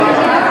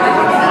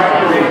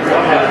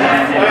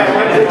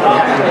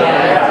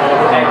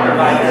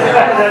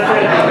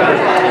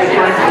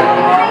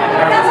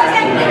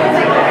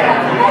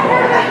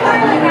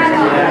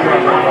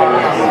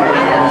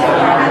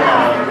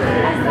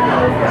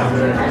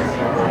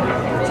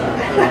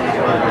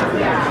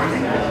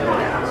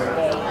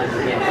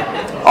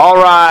All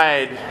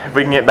right, if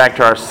we can get back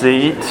to our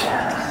seat.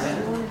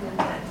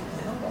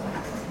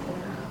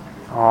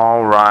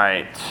 All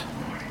right.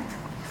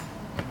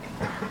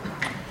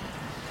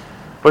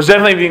 Well, it's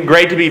definitely been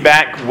great to be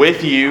back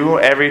with you.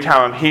 Every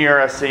time I'm here,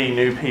 I see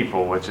new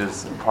people, which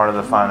is part of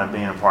the fun of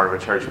being a part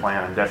of a church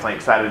plant. I'm definitely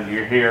excited that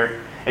you're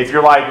here. If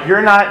you're like,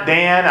 you're not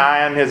Dan, I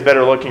am his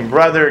better-looking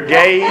brother,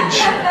 Gage.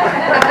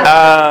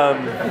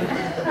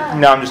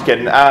 No, I'm just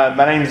kidding.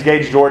 My name is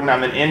Gage Jordan.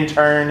 I'm an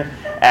intern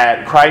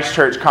at Christ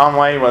Church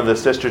Conway, one of the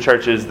sister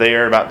churches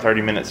there, about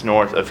 30 minutes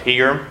north of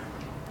here.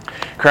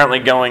 Currently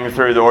going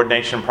through the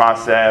ordination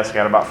process.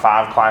 Got about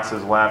 5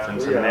 classes left in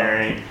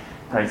seminary.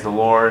 Praise the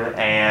Lord.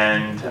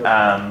 And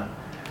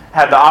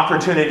had the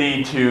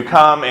opportunity to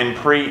come and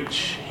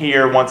preach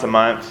here once a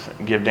month,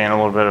 give Dan a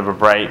little bit of a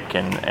break,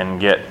 and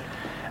get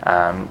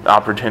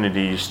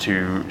opportunities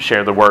to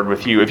share the word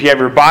with you. If you have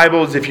your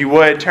Bibles, if you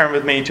would, turn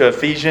with me to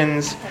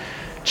Ephesians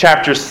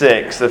chapter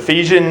 6.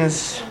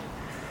 Ephesians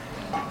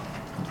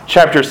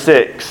chapter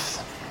 6.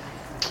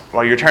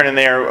 While you're turning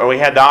there, we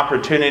had the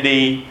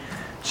opportunity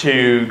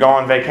to go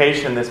on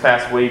vacation this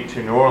past week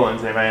to New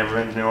Orleans. Anybody ever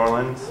been to New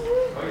Orleans?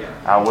 Oh,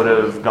 yeah. I would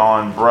have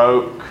gone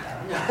broke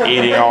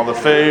eating all the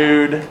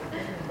food.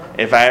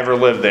 If I ever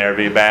lived there, it'd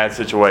be a bad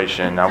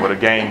situation. I would have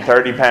gained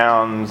 30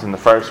 pounds in the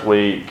first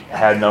week,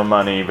 had no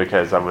money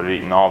because I would have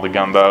eaten all the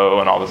gumbo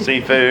and all the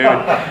seafood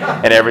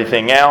and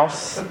everything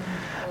else.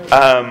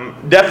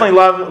 Definitely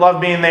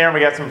love being there. We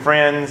got some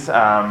friends.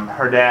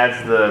 Her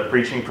dad's the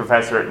preaching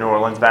professor at New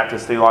Orleans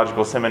Baptist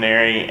Theological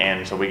Seminary,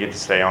 and so we get to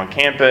stay on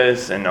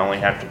campus and only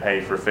have to pay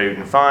for food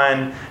and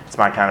fun. It's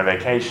my kind of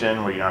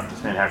vacation where you don't have to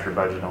spend half your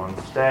budget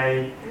on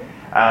stay.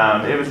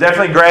 It was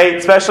definitely great,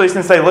 especially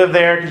since they live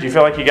there, because you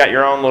feel like you got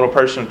your own little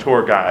personal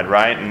tour guide,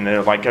 right? And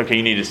they're like, okay,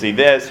 you need to see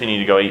this, you need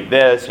to go eat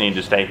this, you need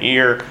to stay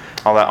here,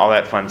 all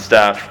that fun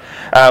stuff.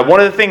 One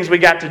of the things we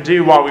got to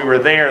do while we were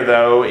there,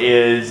 though,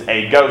 is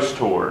a ghost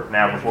tour.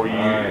 Now, before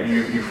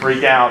you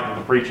freak out that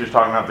the preacher's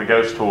talking about the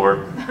ghost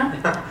tour,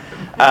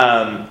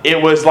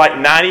 it was like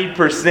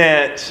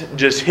 90%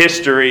 just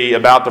history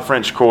about the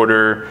French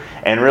Quarter,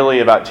 and really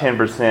about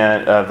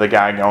 10% of the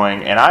guy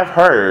going, and I've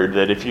heard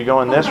that if you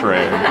go in this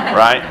room,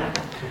 right,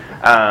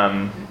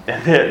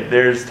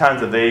 there's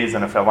tons of these,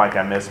 and I felt like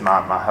I missed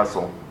my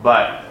hustle.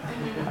 But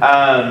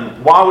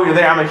while we were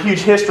there, I'm a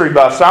huge history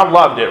buff, so I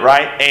loved it,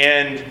 right?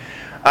 And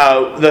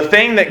the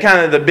thing that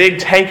kind of the big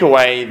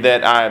takeaway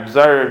that I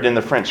observed in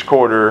the French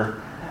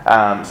Quarter,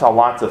 saw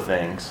lots of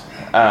things,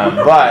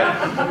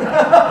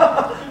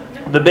 but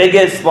the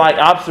biggest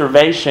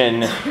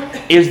observation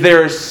is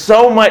there is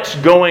so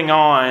much going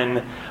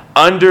on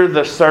under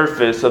the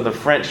surface of the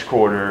French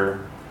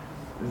Quarter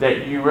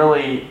that you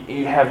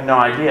have no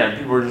idea.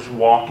 People are just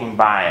walking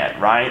by it,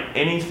 right?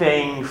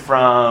 Anything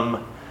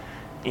from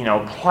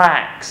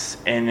plaques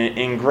and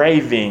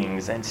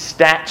engravings and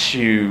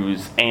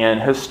statues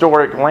and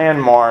historic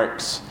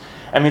landmarks.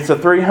 I mean, it's a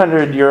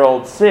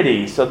 300-year-old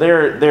city, so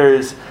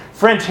there's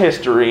French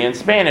history and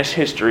Spanish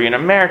history and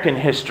American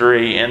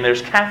history, and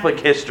there's Catholic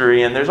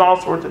history, and there's all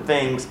sorts of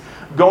things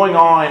going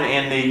on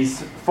in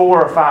these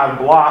 4 or 5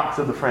 blocks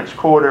of the French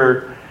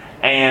Quarter,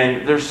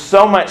 and there's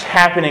so much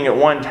happening at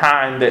one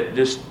time that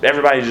just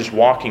everybody's just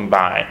walking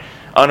by,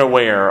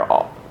 unaware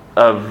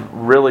of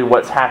really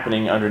what's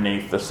happening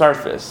underneath the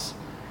surface.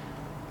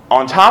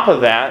 On top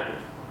of that,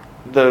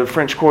 the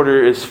French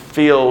Quarter is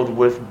filled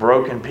with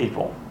broken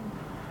people.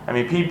 I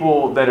mean,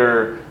 people that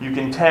you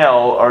can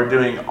tell, are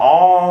doing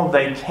all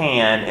they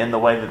can in the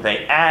way that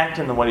they act,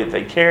 in the way that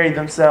they carry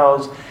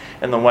themselves,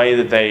 in the way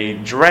that they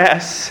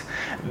dress,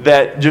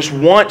 that just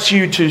wants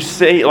you to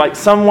see, like,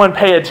 someone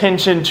pay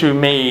attention to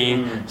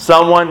me,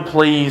 someone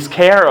please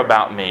care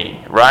about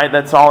me, right?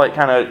 That's all it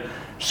kind of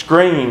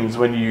screams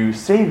when you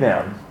see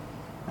them.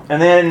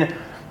 And then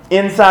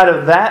inside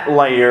of that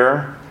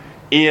layer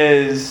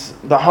is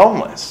the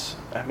homeless.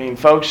 I mean,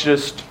 folks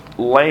just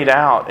laid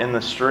out in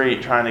the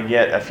street trying to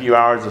get a few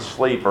hours of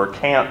sleep, or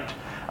camped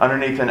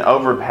underneath an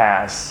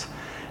overpass.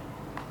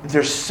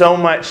 There's so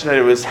much that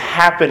it was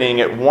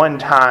happening at one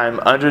time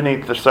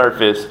underneath the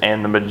surface,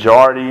 and the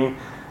majority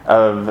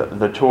of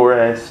the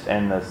tourists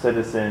and the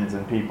citizens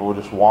and people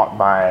just walk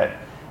by it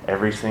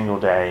every single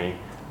day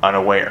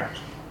unaware.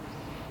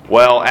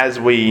 Well, as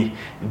we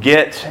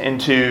get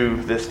into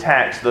this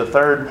text, the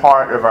third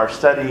part of our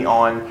study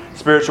on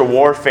spiritual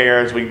warfare,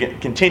 as we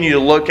continue to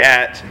look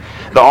at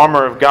the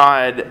armor of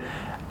God,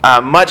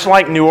 much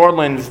like New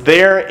Orleans,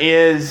 there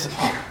is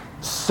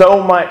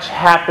so much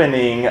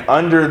happening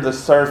under the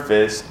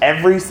surface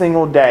every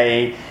single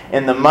day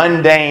in the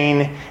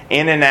mundane,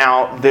 in and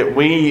out, that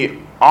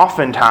we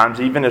oftentimes,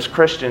 even as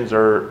Christians,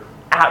 are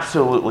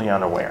absolutely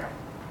unaware.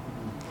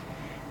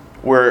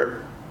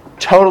 We're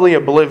totally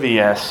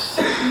oblivious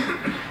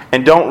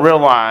and don't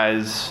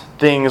realize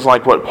things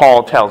like what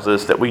Paul tells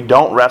us, that we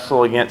don't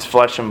wrestle against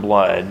flesh and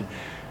blood,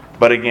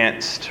 but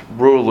against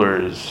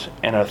rulers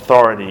and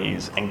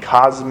authorities and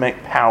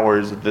cosmic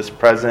powers of this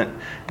present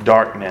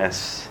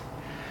darkness.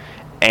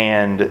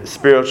 and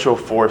spiritual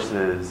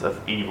forces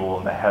of evil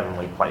in the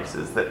heavenly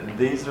places. That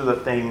these are the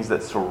things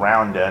that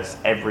surround us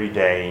every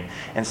day.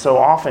 And so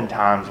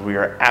oftentimes we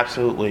are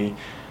absolutely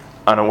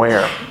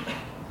unaware.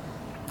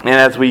 And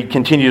as we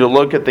continue to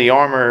look at the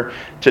armor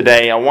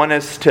today, I want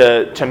us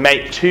to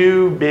make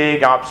two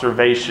big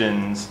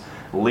observations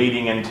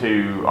leading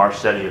into our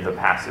study of the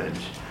passage.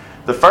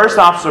 The first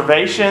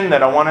observation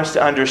that I want us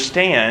to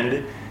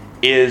understand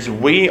is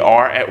we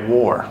are at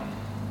war.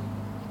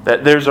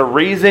 That there's a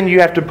reason you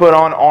have to put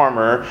on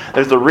armor.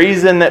 There's a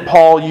reason that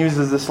Paul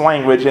uses this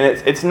language, and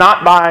it's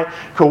not by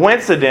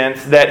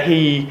coincidence that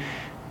he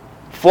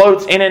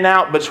floats in and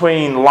out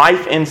between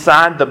life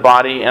inside the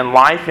body and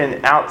life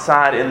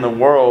outside in the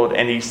world,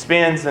 and he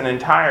spends an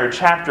entire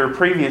chapter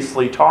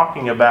previously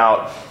talking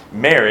about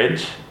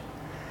marriage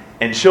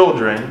and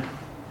children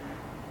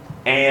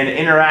and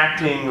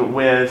interacting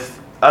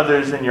with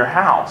others in your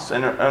house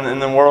and in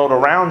the world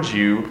around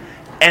you,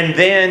 and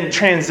then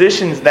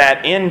transitions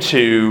that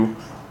into,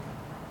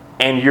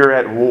 and you're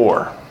at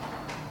war,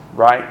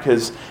 right?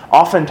 Because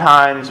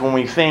oftentimes when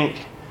we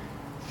think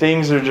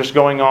things are just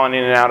going on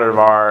in and out of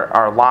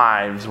our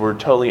lives, we're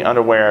totally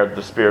unaware of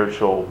the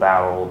spiritual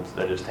battle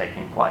that is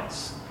taking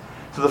place.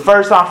 So the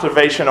first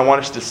observation I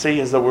want us to see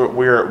is that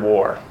we're at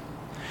war.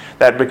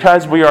 That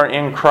because we are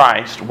in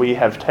Christ, we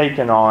have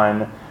taken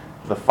on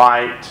the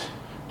fight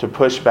to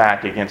push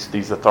back against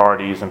these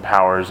authorities and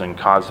powers and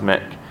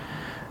cosmic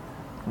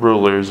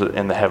rulers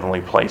in the heavenly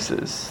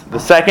places. The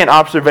second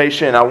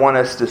observation I want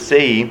us to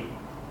see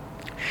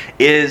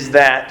is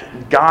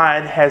that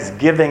God has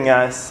given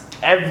us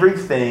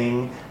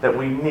everything that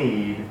we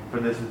need for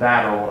this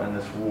battle and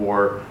this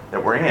war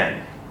that we're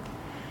in.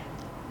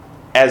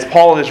 As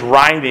Paul is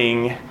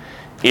writing,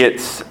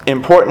 it's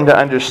important to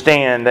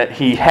understand that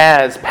he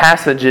has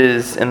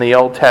passages in the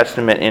Old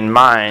Testament in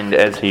mind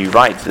as he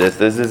writes this.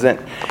 This isn't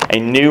a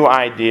new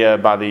idea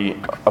by the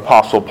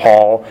Apostle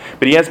Paul,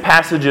 but he has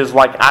passages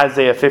like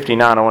Isaiah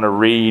 59. I want to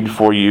read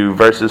for you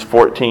verses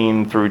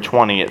 14 through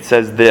 20. It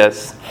says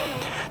this: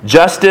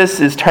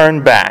 "Justice is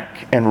turned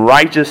back, and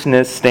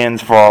righteousness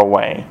stands far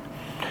away.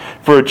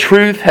 For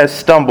truth has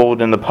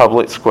stumbled in the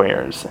public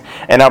squares,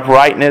 and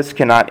uprightness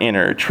cannot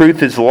enter.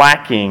 Truth is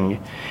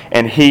lacking,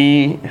 and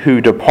he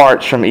who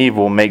departs from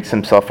evil makes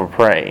himself a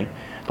prey.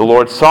 The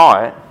Lord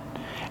saw it,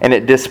 and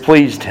it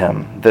displeased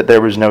him that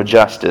there was no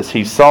justice.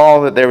 He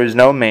saw that there was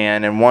no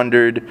man, and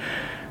wondered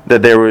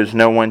that there was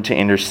no one to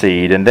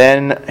intercede. And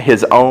then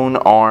his own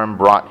arm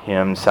brought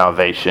him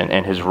salvation,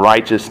 and his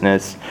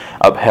righteousness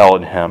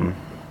upheld him.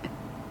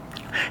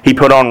 He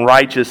put on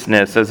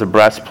righteousness as a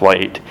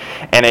breastplate,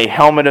 and a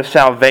helmet of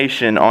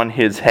salvation on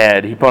his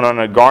head. He put on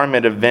a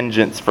garment of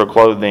vengeance for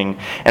clothing,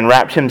 and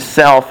wrapped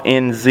himself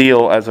in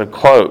zeal as a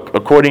cloak.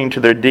 According to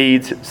their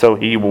deeds, so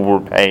he will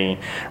repay.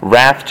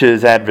 Wrath to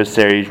his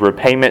adversaries,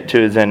 repayment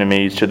to his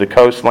enemies. To the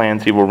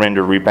coastlands he will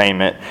render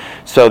repayment.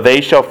 So they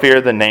shall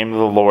fear the name of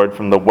the Lord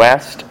from the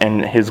west,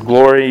 and his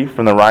glory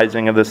from the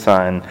rising of the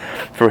sun.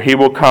 For he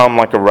will come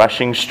like a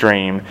rushing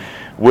stream,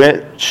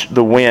 which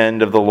the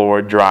wind of the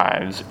Lord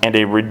drives, and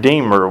a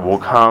Redeemer will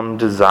come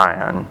to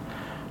Zion,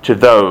 to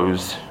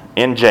those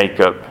in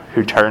Jacob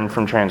who turn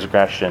from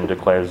transgression,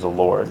 declares the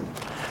Lord."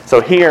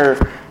 So here,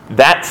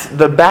 that's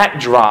the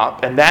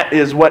backdrop, and that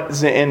is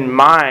what's in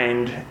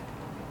mind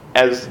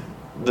as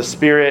the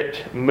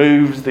Spirit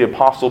moves the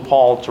Apostle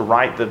Paul to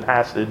write the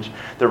passage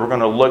that we're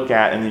going to look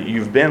at and that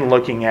you've been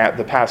looking at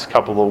the past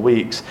couple of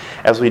weeks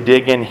as we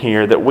dig in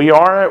here, that we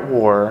are at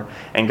war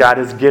and God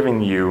is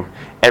giving you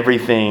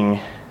everything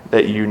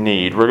that you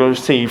need. We're going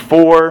to see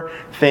four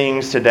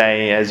things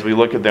today as we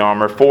look at the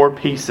armor, four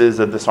pieces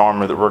of this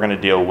armor that we're going to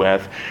deal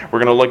with. We're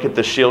going to look at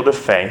the shield of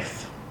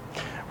faith.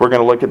 We're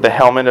going to look at the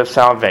helmet of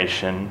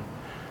salvation,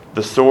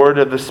 the sword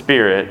of the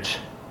Spirit,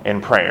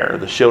 and prayer.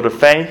 The shield of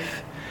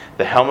faith,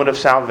 the helmet of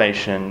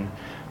salvation,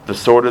 the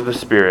sword of the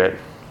Spirit,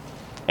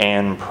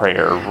 and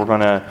prayer. We're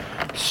going to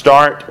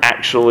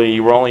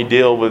we'll only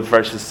deal with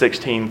verses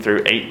 16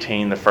 through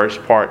 18, the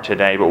first part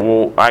today, but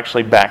we'll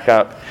actually back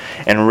up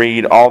and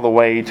read all the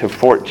way to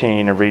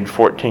 14 and read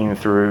 14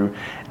 through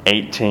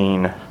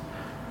 18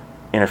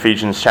 in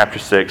Ephesians chapter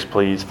 6.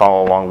 Please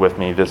follow along with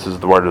me. This is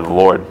the word of the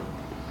Lord.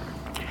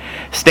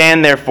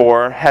 "Stand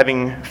therefore,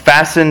 having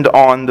fastened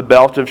on the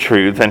belt of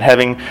truth, and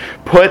having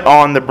put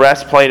on the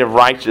breastplate of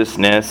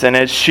righteousness, and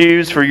as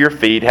shoes for your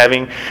feet,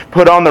 having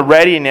put on the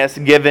readiness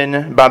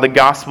given by the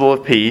gospel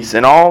of peace,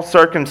 in all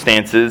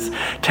circumstances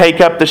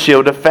take up the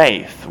shield of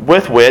faith,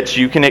 with which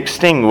you can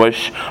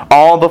extinguish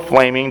all the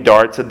flaming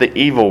darts of the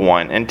evil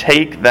one, and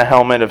take the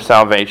helmet of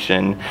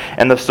salvation,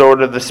 and the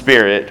sword of the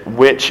Spirit,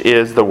 which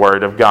is the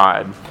word of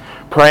God,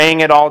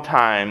 praying at all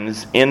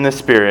times in the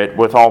Spirit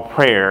with all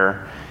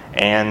prayer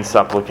and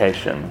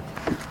supplication."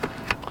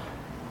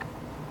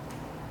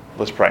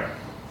 Let's pray.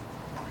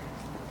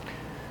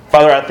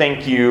 Father, I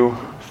thank you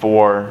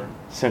for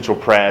Central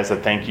Pres. I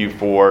thank you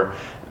for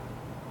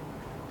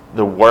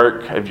the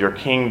work of your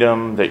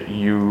kingdom that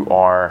you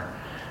are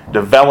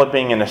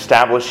developing and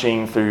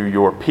establishing through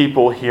your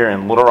people here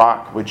in Little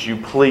Rock. Would you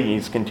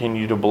please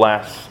continue to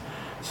bless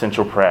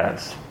Central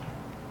Pres?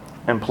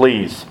 And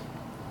please,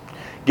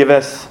 give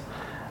us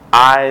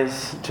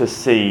eyes to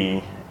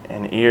see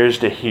and ears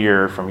to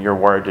hear from your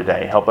word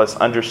today. Help us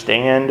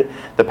understand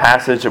the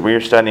passage that we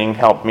are studying.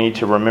 Help me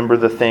to remember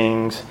the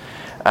things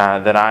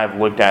that I've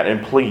looked at.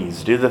 And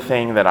please, do the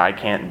thing that I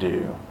can't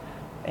do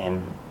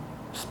and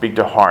speak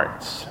to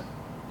hearts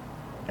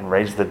and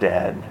raise the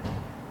dead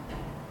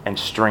and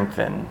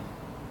strengthen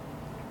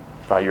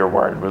by your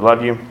word. We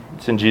love you.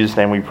 It's in Jesus'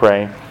 name we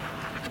pray.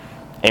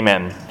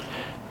 Amen.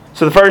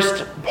 So the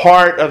first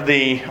part of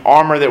the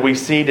armor that we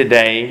see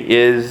today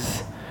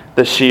is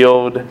the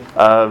shield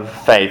of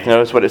faith.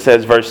 Notice what it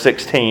says, verse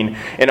 16.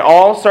 In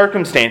all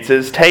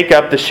circumstances, take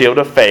up the shield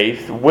of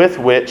faith with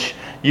which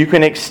you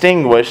can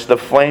extinguish the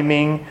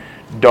flaming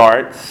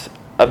darts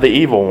of the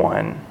evil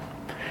one.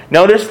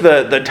 Notice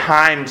the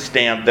time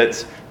stamp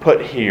that's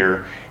put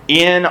here.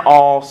 In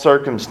all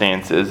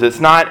circumstances. It's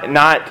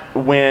not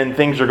when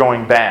things are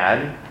going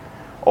bad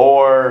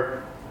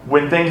or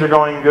when things are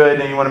going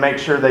good and you want to make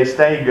sure they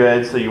stay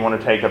good, so you want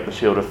to take up the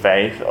shield of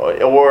faith.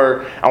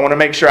 Or I want to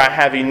make sure I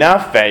have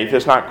enough faith.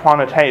 It's not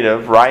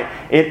quantitative, right?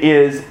 It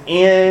is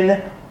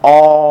in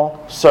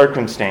all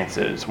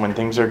circumstances. When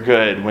things are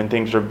good, when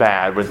things are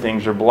bad, when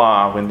things are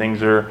blah, when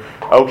things are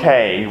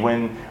okay,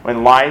 when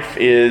life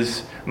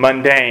is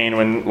mundane,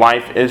 when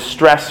life is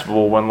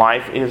stressful, when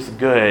life is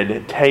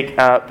good, take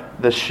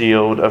up the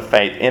shield of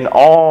faith in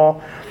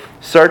all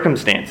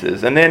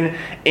circumstances. And then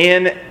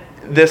in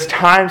this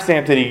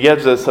timestamp that he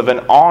gives us of an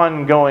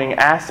ongoing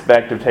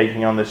aspect of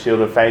taking on the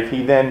shield of faith,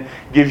 he then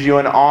gives you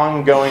an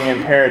ongoing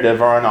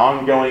imperative or an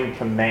ongoing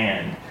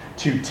command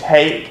to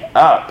take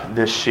up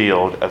this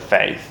shield of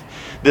faith.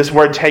 This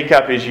word take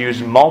up is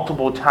used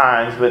multiple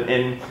times, but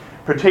in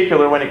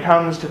particular when it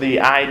comes to the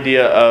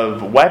idea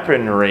of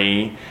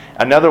weaponry,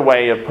 another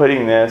way of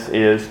putting this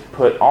is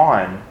put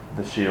on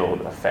the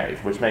shield of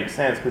faith, which makes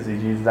sense because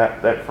he's used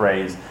that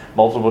phrase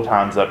multiple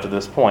times up to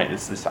this point.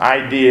 It's this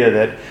idea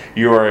that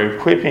you are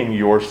equipping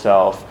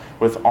yourself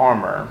with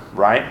armor,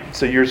 right?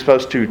 So you're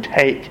supposed to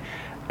take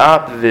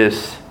up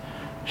this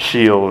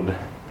shield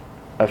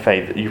of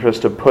faith. You're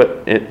supposed to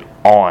put it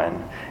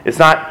on. It's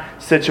not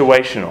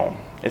situational.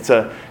 It's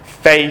a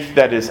faith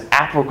that is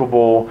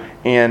applicable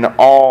in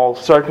all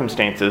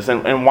circumstances.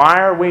 And why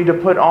are we to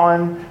put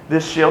on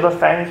this shield of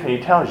faith? He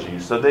tells you,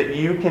 so that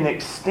you can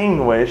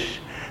extinguish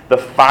the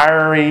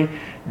fiery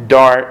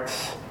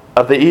darts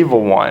of the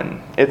evil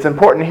one. It's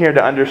important here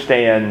to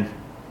understand,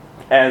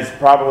 as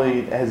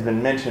probably has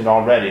been mentioned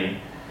already,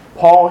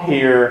 Paul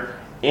here,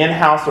 in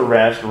house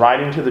arrest,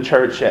 writing to the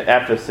church at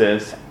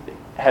Ephesus,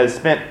 has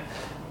spent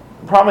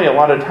probably a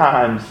lot of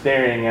time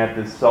staring at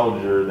this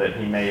soldier that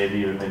he may have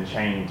even been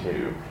chained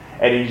to.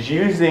 And he's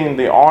using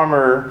the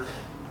armor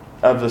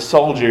of the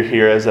soldier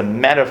here as a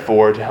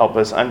metaphor to help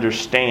us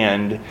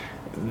understand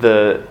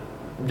the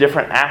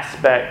different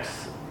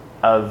aspects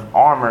of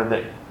armor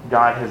that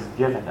God has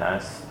given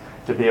us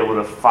to be able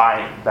to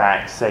fight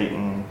back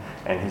Satan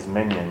and his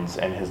minions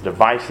and his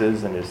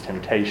devices and his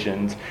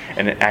temptations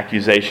and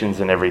accusations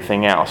and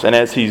everything else. And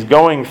as he's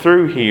going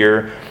through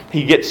here,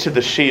 he gets to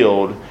the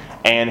shield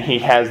and he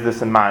has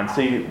this in mind.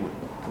 See,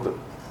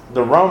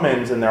 the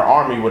Romans in their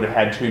army would have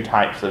had two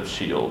types of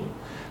shield.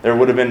 There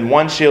would have been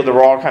one shield that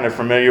we're all kind of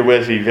familiar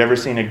with. If you've ever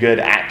seen a good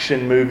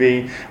action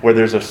movie where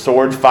there's a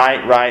sword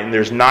fight, right, and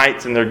there's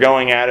knights and they're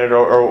going at it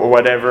or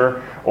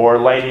whatever. Or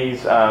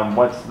ladies,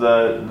 what's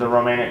the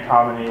romantic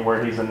comedy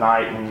where he's a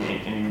knight and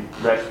he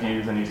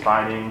rescues and he's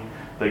fighting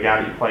the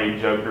guy that played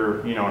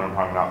Joker? You know what I'm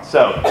talking about.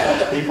 So,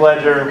 Heath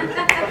Ledger,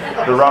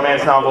 the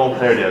romance novel,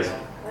 there it is.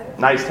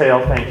 Knight's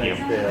Tale, thank you.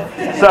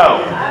 So,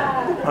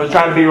 I was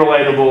trying to be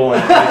relatable.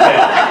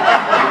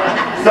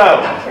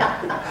 So,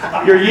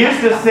 you're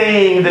used to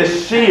seeing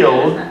this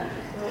shield,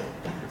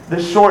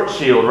 this short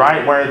shield,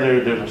 right? Where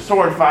there's a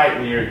sword fight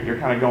and you're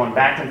kind of going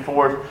back and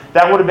forth.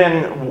 That would have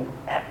been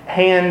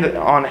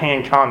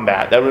hand-on-hand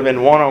combat. That would have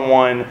been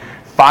one-on-one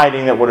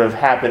fighting that would have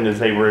happened as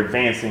they were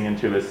advancing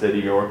into a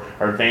city or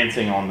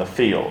advancing on the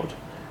field.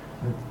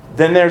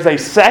 Then there's a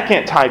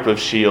second type of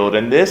shield,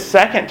 and this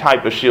second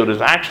type of shield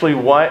is actually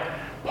what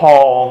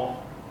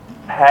Paul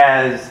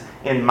has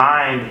in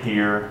mind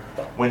here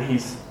when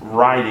he's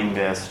writing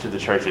this to the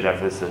church at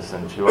Ephesus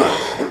and to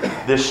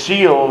us. This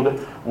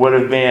shield would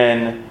have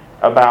been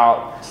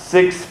about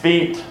 6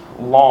 feet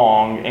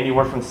long,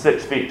 anywhere from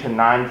 6 feet to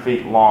 9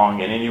 feet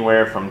long, and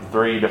anywhere from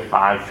 3 to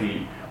 5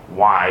 feet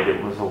wide.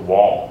 It was a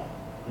wall.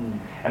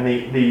 And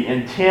the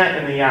intent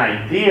and the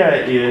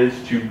idea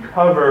is to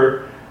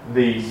cover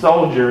the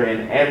soldier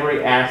in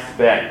every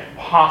aspect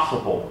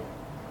possible.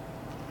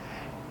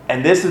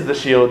 And this is the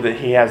shield that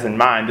he has in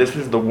mind. This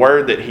is the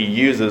word that he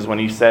uses when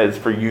he says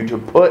for you to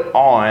put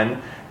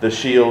on the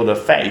shield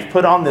of faith.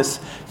 Put on this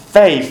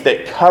faith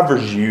that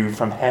covers you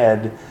from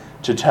head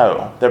to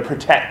toe, that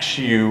protects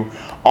you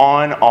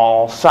on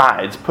all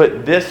sides.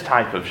 Put this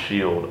type of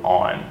shield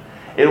on.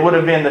 It would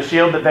have been the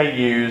shield that they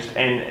used,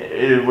 and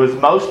it was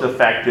most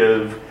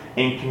effective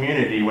in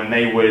community when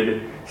they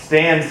would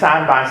stand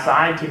side by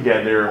side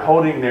together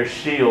holding their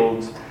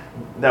shields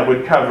that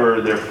would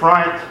cover their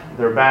front,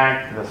 their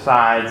back, the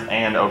sides,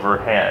 and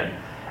overhead.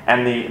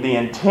 And the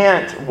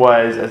intent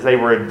was, as they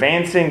were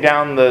advancing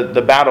down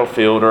the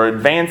battlefield or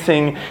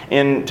advancing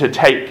in to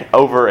take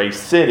over a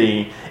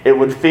city, it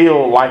would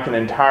feel like an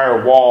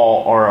entire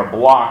wall or a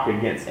block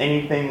against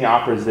anything the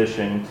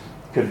opposition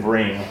could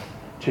bring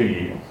to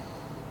you.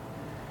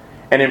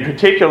 And in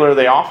particular,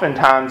 they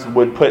oftentimes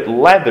would put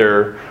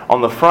leather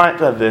on the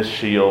front of this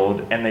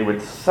shield and they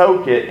would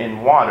soak it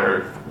in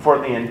water for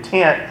the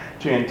intent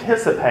to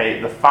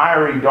anticipate the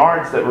fiery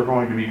darts that were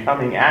going to be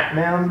coming at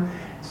them,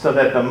 so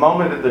that the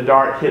moment that the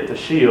dart hit the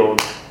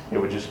shield, it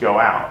would just go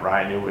out,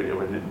 right? It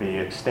would be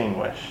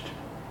extinguished.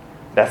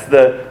 That's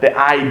the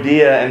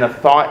idea and the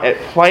thought at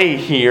play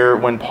here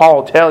when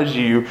Paul tells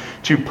you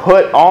to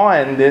put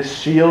on this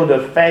shield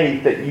of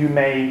faith that you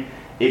may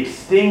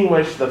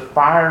extinguish the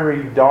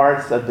fiery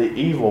darts of the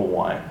evil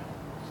one.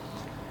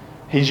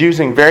 He's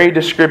using very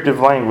descriptive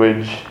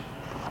language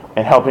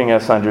and helping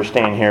us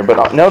understand here.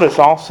 But notice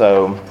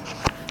also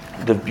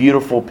the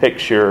beautiful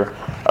picture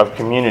of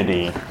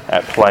community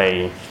at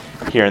play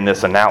here in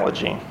this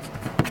analogy.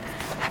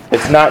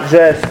 It's not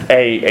just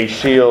a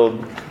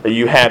shield that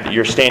you have that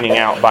you're standing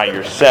out by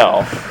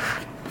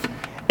yourself.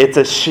 It's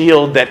a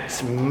shield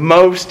that's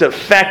most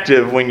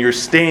effective when you're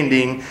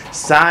standing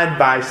side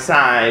by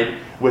side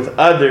with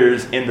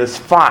others in this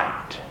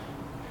fight.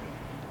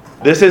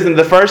 This isn't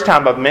the first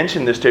time I've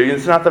mentioned this to you.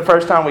 It's not the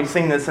first time we've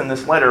seen this in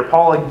this letter.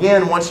 Paul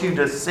again wants you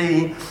to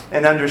see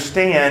and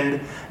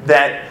understand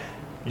that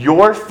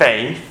your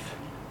faith,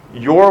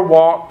 your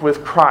walk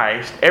with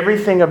Christ,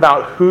 everything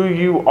about who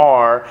you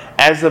are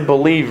as a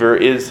believer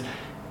is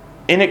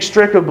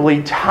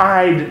inextricably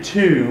tied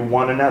to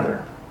one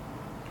another.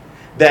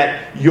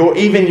 That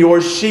even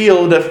your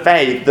shield of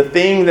faith, the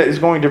thing that is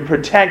going to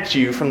protect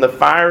you from the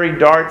fiery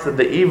darts of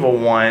the evil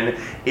one,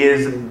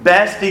 is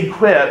best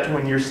equipped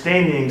when you're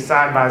standing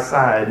side by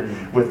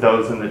side with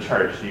those in the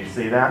church. Do you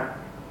see that?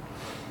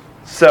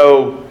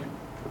 So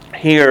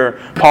here,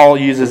 Paul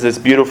uses this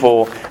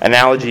beautiful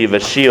analogy of a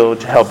shield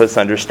to help us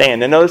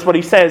understand. And notice what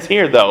he says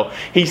here, though.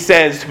 He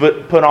says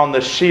put on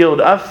the shield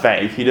of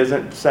faith. He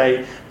doesn't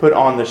say put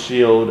on the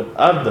shield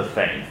of the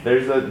faith.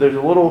 There's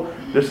a little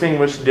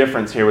distinguished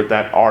difference here with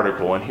that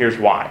article, and here's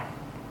why.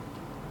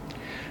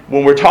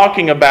 When we're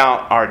talking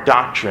about our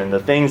doctrine, the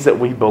things that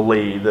we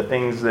believe, the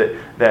things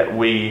that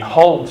we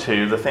hold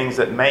to, the things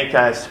that make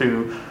us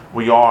who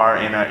we are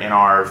in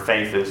our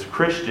faith as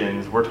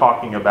Christians, we're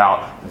talking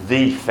about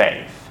the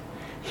faith.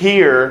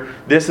 Here,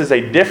 this is a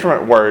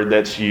different word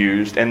that's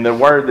used, and the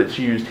word that's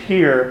used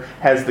here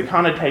has the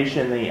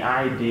connotation, the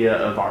idea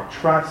of our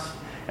trust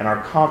and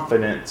our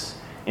confidence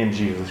in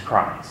Jesus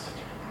Christ.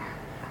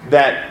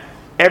 That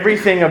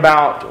everything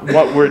about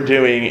what we're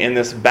doing in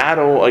this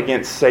battle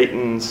against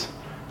Satan's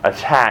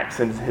attacks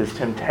and his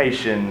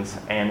temptations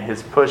and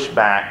his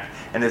pushback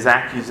and his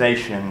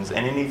accusations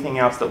and anything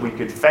else that we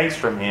could face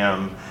from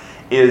him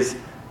is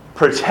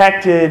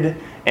protected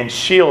and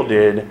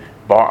shielded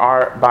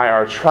by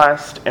our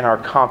trust and our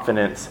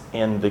confidence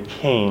in the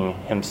King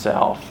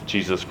himself,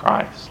 Jesus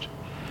Christ.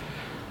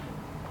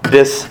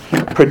 This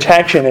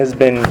protection has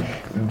been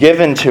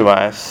given to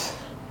us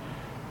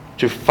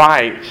to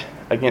fight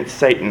against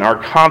Satan.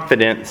 Our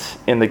confidence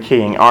in the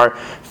King, our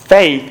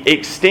faith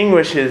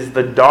extinguishes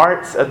the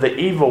darts of the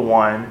evil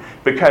one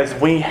because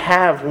we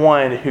have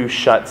one who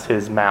shuts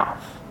his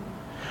mouth.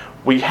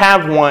 We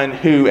have one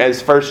who,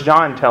 as 1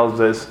 John tells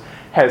us,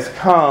 has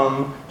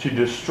come to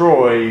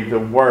destroy the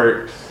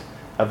works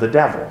of the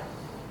devil.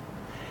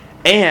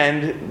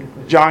 And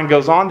John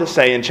goes on to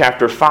say in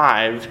chapter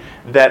 5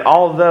 that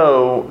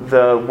although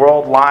the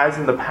world lies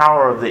in the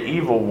power of the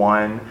evil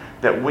one,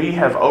 that we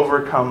have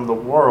overcome the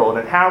world.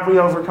 And how have we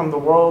overcome the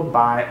world?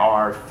 By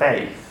our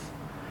faith.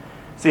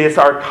 See, it's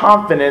our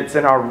confidence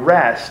and our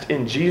rest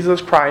in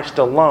Jesus Christ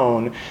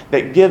alone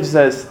that gives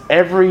us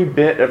every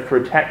bit of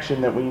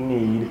protection that we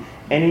need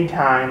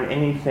anytime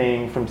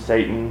anything from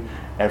Satan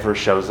ever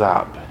shows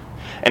up.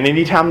 And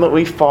anytime that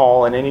we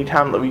fall, and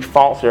anytime that we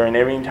falter, and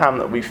every time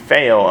that we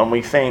fail, and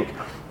we think,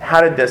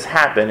 how did this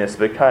happen? It's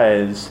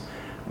because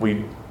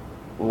we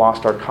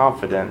lost our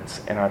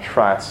confidence and our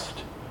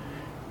trust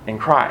in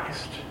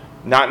Christ.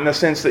 Not in the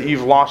sense that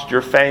you've lost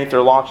your faith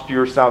or lost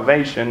your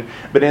salvation,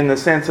 but in the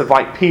sense of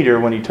like Peter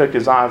when he took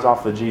his eyes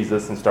off of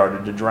Jesus and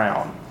started to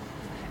drown.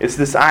 It's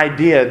this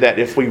idea that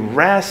if we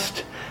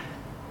rest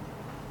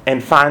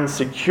and find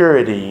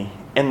security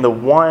in the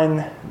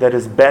one that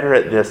is better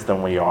at this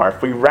than we are,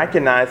 if we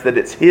recognize that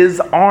it's his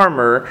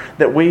armor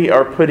that we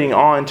are putting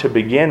on to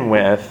begin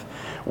with,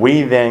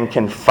 we then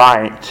can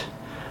fight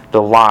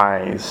the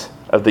lies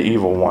of the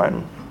evil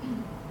one.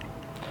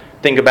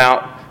 Think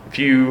about a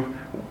few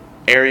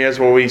areas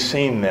where we've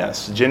seen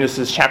this.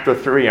 Genesis chapter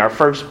 3, our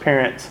first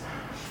parents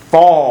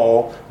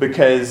fall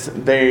because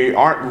they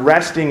aren't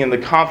resting in the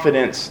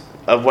confidence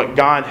of what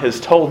God has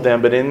told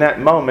them, but in that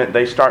moment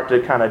they start to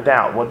kind of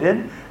doubt. Well,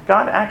 did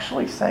God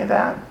actually say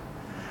that?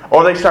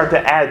 Or they start to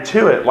add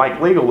to it,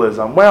 like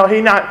legalism. Well,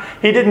 he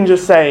didn't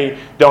just say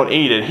don't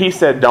eat it. He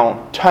said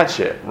don't touch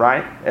it,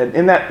 right? And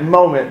in that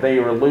moment they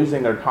were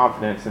losing their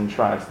confidence and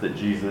trust that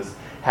Jesus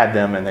had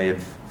them and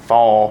they'd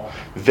fall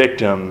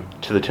victim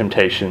to the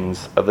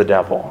temptations of the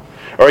devil.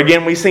 Or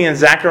again, we see in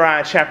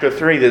Zechariah chapter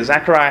 3 that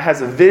Zechariah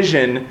has a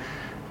vision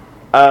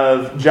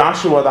of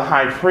Joshua the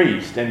high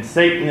priest, and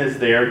Satan is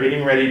there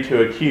getting ready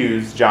to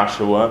accuse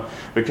Joshua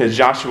because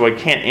Joshua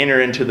can't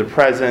enter into the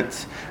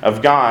presence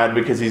of God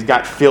because he's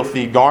got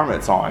filthy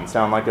garments on.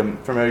 Sound like a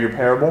familiar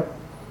parable?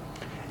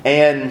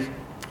 And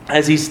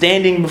as he's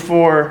standing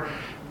before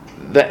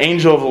the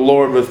angel of the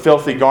Lord with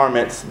filthy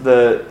garments,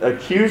 the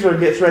accuser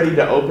gets ready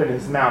to open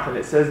his mouth, and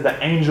it says the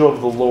angel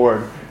of the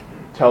Lord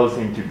tells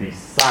him to be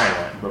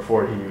silent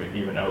before he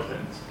even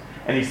opens.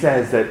 And he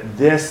says that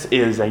this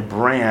is a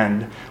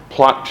brand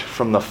plucked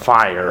from the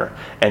fire,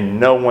 and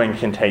no one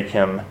can take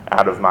him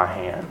out of my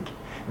hand.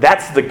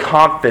 That's the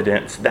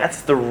confidence,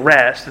 that's the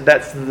rest,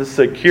 that's the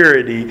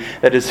security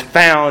that is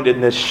found in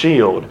this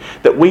shield.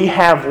 That we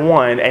have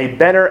one, a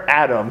better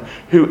Adam,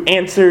 who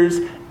answers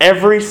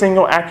every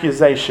single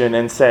accusation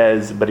and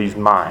says, but he's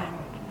mine,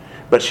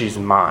 but she's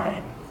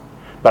mine,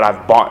 but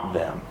I've bought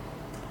them.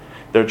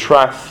 Their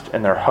trust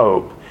and their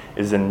hope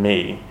is in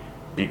me.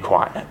 Be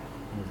quiet.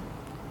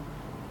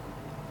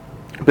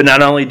 But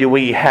not only do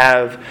we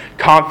have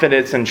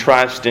confidence and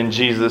trust in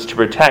Jesus to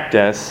protect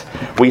us,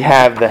 we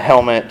have the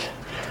helmet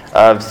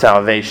of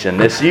salvation.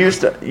 This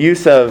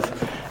use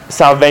of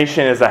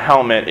salvation as a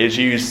helmet is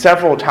used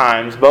several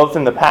times, both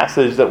in the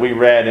passage that we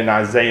read in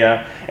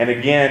Isaiah and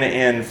again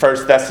in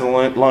 1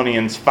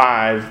 Thessalonians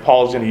 5.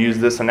 Paul's going to use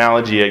this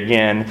analogy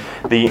again.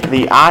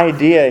 The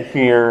idea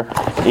here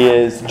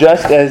is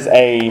just as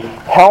a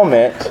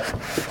helmet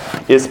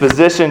is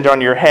positioned on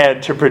your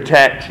head to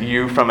protect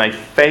you from a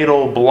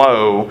fatal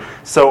blow,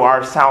 so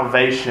our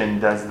salvation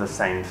does the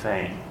same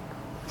thing.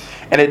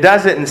 And it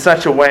does it in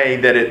such a way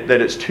that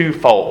it's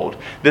twofold.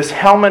 This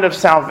helmet of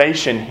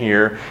salvation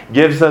here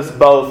gives us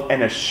both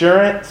an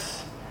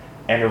assurance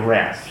and a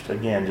rest.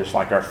 Again, just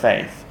like our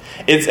faith.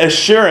 It's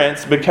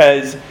assurance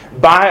because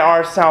by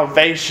our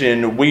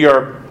salvation we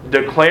are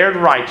declared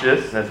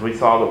righteous, as we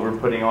saw that we're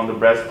putting on the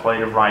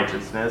breastplate of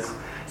righteousness.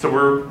 So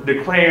we're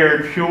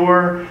declared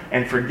pure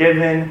and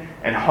forgiven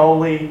and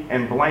holy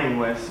and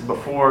blameless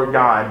before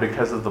God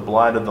because of the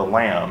blood of the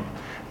Lamb.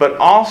 But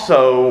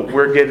also,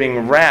 we're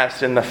giving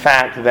rest in the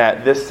fact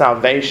that this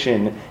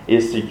salvation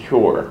is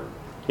secure.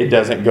 It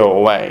doesn't go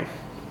away.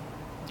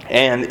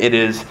 And it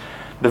is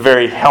the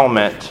very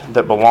helmet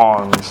that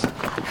belongs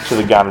to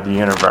the God of the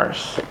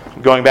universe.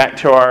 Going back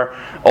to our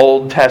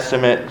Old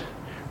Testament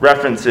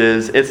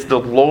references, it's the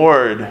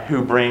Lord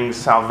who brings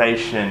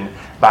salvation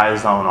by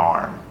His own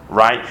arm.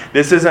 Right?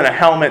 This isn't a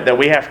helmet that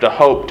we have to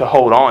hope to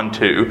hold on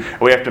to.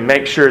 We have to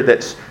make sure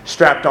that's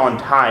strapped on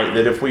tight,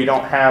 that if we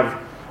don't have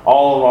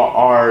all of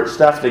our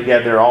stuff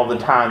together all the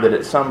time, that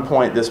at some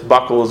point this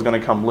buckle is going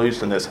to come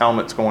loose and this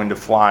helmet's going to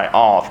fly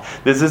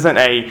off. This isn't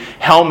a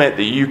helmet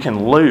that you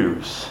can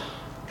lose.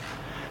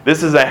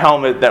 This is a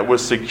helmet that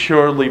was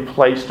securely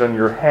placed on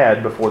your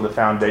head before the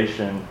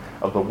foundation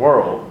of the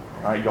world,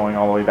 right? Going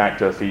all the way back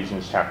to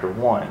Ephesians chapter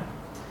 1.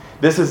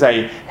 This is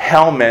a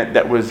helmet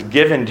that was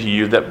given to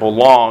you that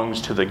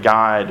belongs to the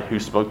God who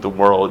spoke the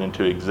world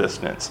into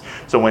existence.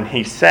 So when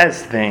He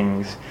says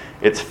things,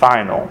 it's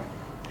final.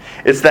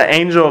 It's the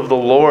angel of the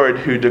Lord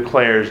who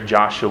declares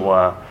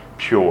Joshua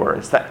pure.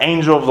 It's the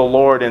angel of the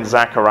Lord in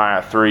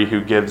Zechariah 3 who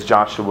gives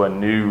Joshua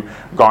new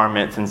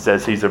garments and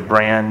says he's a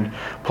brand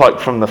plucked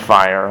from the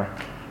fire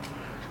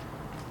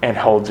and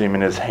holds him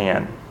in his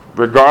hand.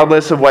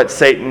 Regardless of what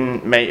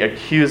Satan may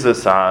accuse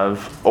us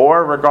of,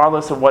 or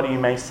regardless of what he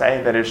may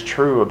say that is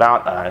true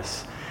about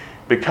us,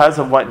 because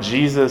of what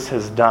Jesus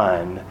has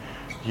done,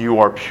 you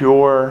are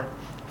pure,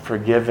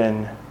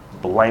 forgiven,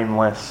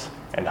 blameless,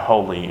 and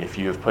holy if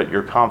you have put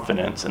your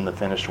confidence in the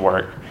finished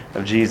work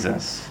of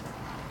Jesus.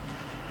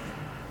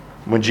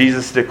 When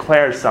Jesus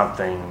declares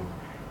something,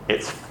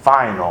 it's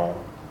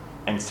final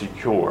and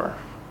secure.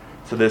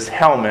 So this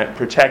helmet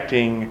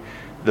protecting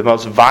the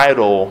most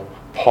vital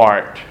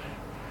part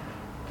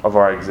of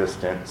our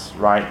existence,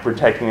 right?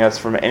 Protecting us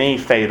from any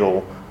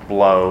fatal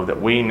blow, that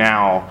we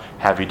now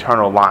have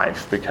eternal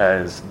life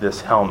because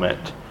this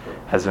helmet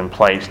has been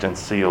placed and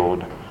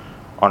sealed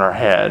on our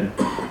head.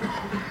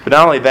 But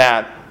not only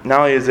that, not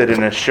only is it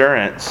an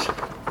assurance,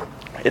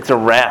 it's a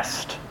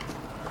rest.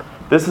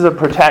 This is a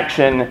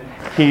protection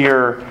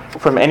here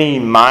from any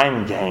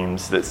mind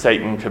games that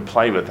Satan could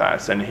play with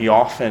us, and he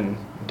often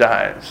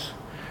does.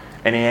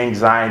 Any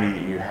anxiety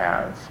that you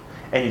have,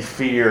 any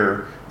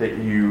fear that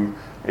you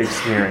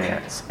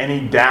experience,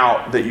 any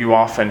doubt that you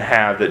often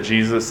have that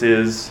Jesus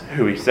is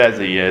who He says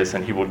He is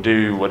and He will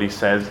do what He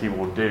says He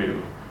will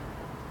do.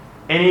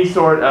 Any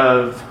sort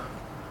of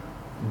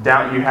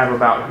doubt you have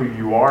about who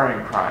you are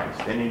in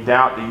Christ, any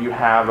doubt that you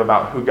have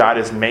about who God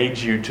has made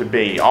you to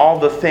be, all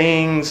the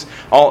things,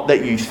 all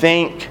that you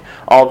think,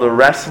 all the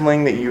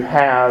wrestling that you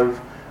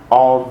have,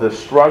 all the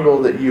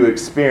struggle that you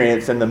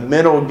experience, and the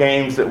mental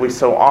games that we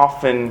so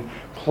often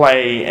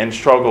play and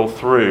struggle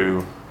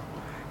through,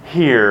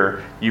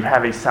 here you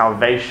have a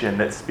salvation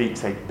that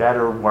speaks a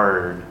better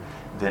word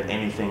than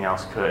anything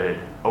else could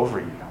over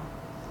you.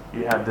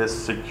 You have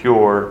this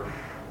secure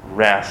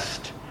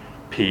rest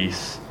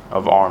piece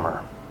of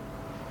armor.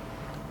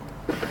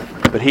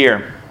 But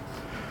here,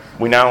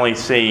 we not only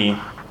see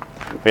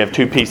we have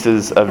two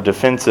pieces of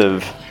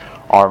defensive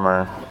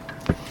armor,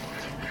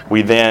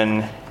 we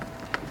then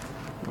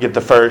get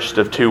the first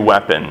of two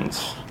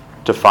weapons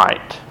to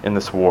fight in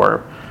this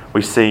war.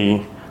 We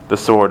see the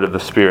sword of the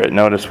Spirit.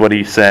 Notice what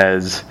he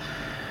says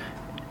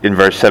in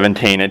verse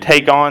 17. And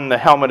take on the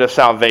helmet of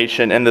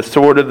salvation and the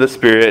sword of the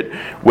Spirit,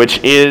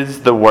 which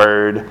is the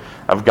word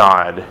of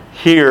God.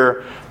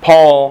 Here,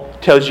 Paul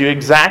tells you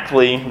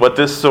exactly what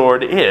this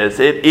sword is.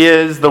 It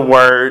is the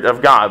word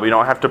of God. We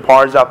don't have to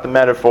parse out the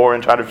metaphor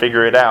and try to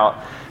figure it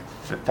out.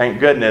 Thank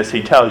goodness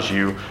he tells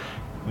you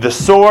the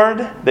sword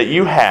that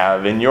you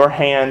have in your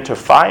hand to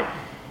fight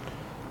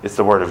is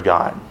the word of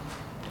God.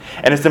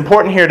 And it's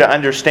important here to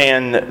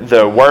understand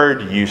the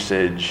word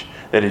usage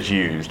that is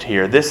used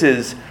here. This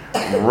is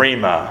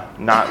rhema,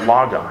 not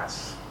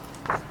logos.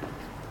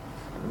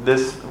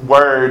 This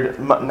word,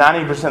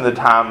 90% of the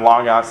time,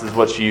 logos is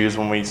what's used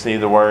when we see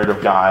the word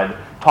of God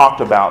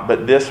talked about.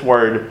 But this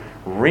word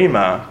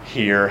rhema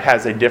here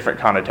has a different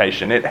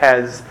connotation. It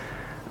has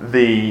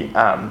the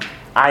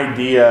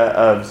idea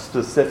of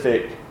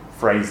specific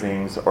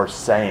phrasings or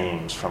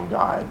sayings from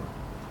God.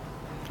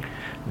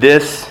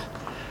 This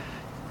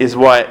is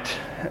what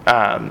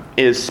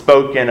is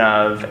spoken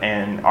of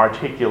and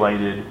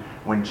articulated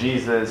when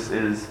Jesus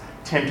is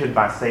tempted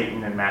by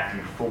Satan in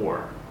Matthew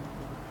 4.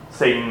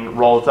 Satan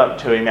rolls up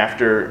to him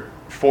after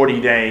 40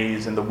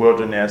 days in the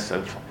wilderness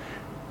of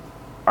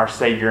our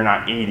Savior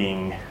not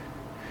eating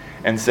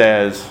and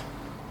says,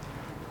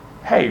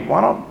 hey, why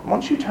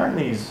don't you turn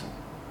these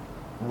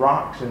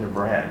rocks into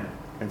bread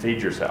and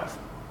feed yourself?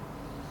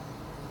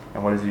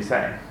 And what does he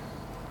say?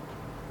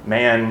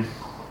 Man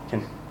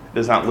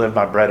does not live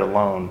by bread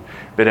alone,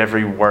 but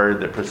every word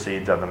that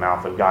proceeds out of the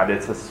mouth of God.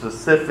 It's a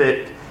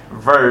specific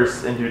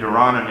verse in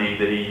Deuteronomy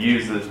that he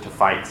uses to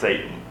fight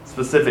Satan.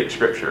 Specific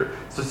scripture,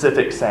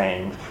 specific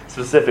sayings,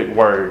 specific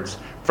words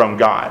from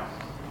God.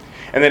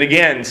 And then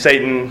again,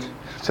 Satan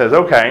says,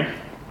 okay,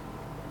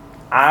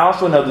 I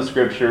also know the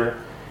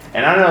scripture,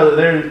 and I know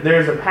that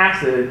there's a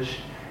passage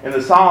in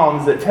the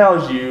Psalms that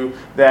tells you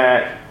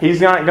that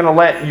he's not going to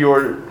let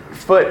your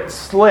foot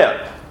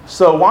slip.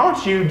 So why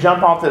don't you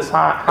jump off this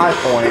high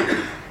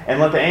point and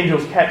let the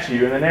angels catch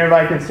you, and then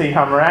everybody can see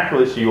how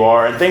miraculous you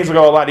are, and things will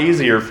go a lot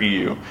easier for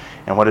you.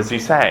 And what does he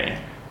say?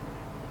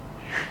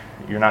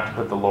 You're not to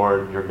put the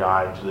Lord your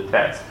God to the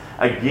test.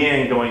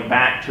 Again, going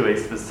back to a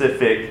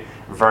specific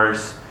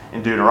verse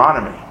in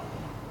Deuteronomy.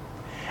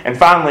 And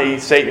finally,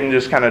 Satan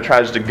just kind of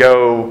tries to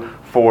go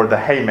for the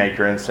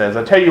haymaker and says,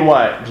 I tell you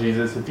what,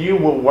 Jesus, if you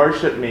will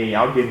worship me,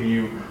 I'll give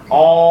you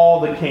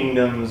all the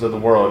kingdoms of the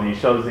world. And he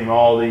shows him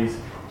all these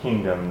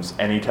kingdoms,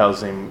 and he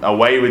tells him,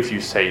 away with you,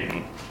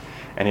 Satan.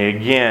 And he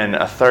again,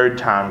 a third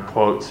time,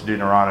 quotes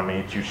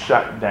Deuteronomy to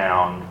shut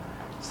down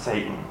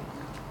Satan.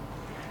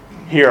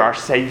 Here, our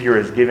Savior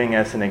is giving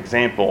us an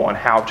example on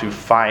how to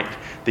fight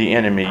the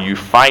enemy. You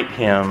fight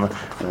him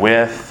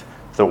with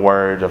the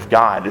Word of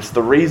God. It's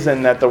the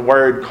reason that the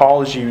Word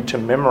calls you to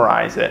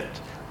memorize it,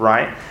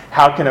 right?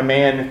 How can a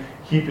man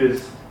keep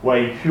his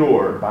way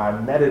pure? By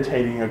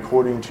meditating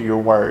according to your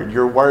Word.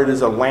 Your Word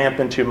is a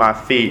lamp unto my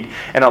feet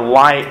and a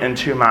light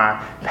unto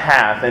my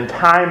path. And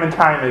time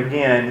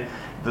again,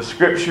 the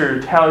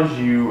Scripture tells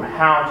you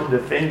how to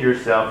defend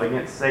yourself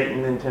against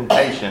Satan and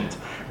temptations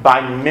by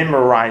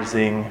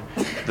memorizing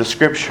the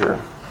Scripture.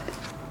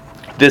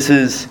 This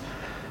is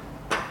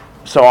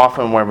so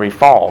often where we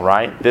fall,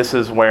 right? This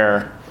is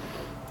where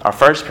our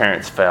first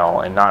parents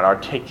fell in not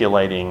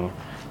articulating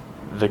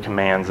the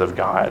commands of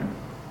God.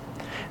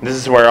 This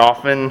is where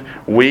often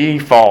we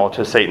fall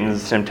to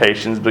Satan's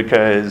temptations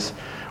because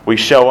we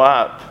show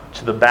up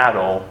to the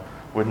battle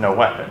with no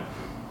weapon.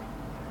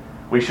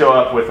 We show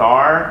up with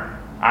our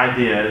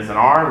ideas and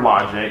our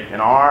logic and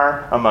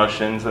our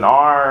emotions and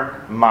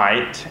our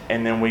might,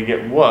 and then we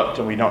get whooped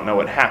and we don't know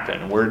what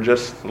happened. We're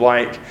just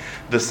like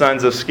the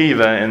sons of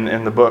Sceva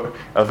in the book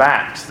of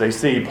Acts. They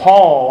see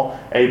Paul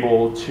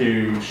able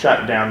to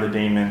shut down the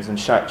demons and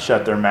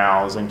shut their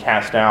mouths and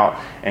cast out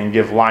and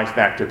give life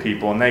back to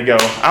people. And they go,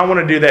 I want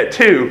to do that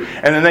too.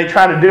 And then they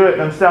try to do it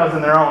themselves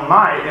in their own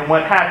might. And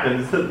what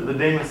happens? The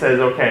demon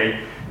says,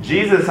 okay,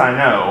 Jesus I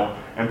know,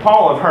 and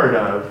Paul I've heard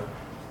of.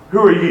 Who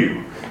are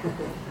you?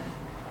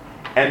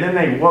 And then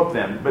they whoop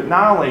them. But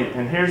not only,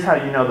 and here's how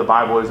you know the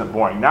Bible isn't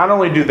boring. Not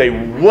only do they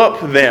whoop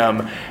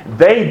them,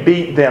 they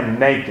beat them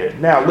naked.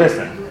 Now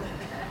listen,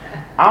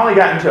 I only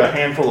got into a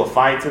handful of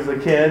fights as a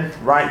kid,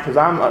 right? Because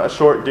I'm a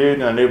short dude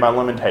and I knew my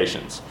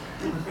limitations.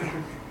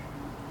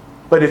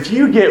 But if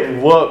you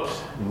get whooped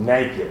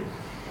naked,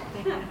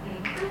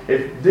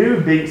 if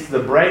dude beats the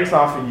brakes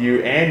off of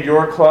you and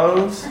your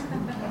clothes,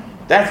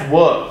 that's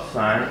whooped,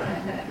 son.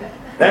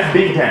 That's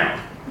beat down.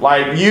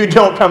 Like, you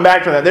don't come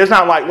back from that. There's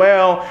not like,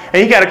 well,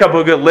 and he got a couple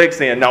of good licks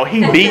in. No,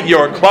 he beat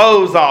your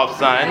clothes off,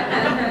 son.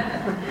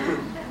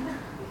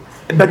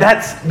 But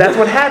that's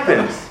what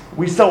happens.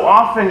 We so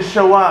often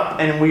show up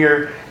and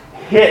we're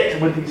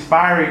hit with these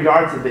fiery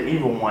darts of the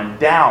evil one.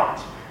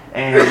 Doubt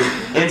and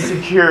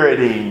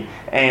insecurity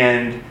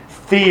and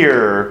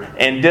fear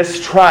and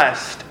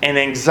distrust and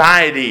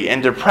anxiety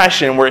and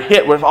depression. We're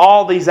hit with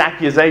all these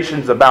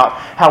accusations about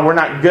how we're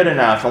not good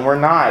enough, and we're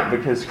not,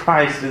 because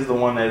Christ is the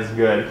one that is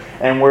good.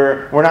 And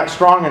we're not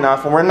strong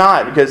enough, and we're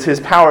not, because His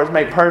power is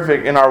made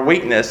perfect in our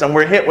weakness. And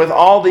we're hit with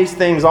all these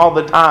things all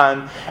the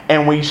time,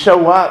 and we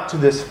show up to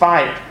this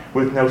fight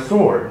with no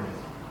sword.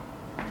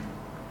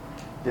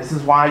 This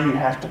is why you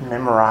have to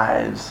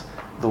memorize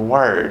the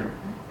Word.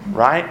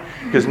 Right?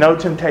 Because no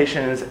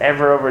temptation has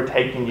ever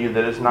overtaken you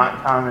that is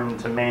not common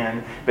to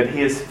man, but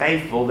He is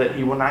faithful that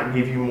He will not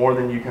give you more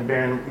than you can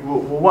bear. And will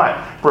what?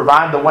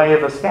 Provide the way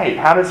of escape.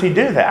 How does He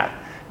do that?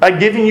 By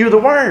giving you the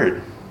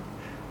Word.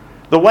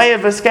 The way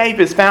of escape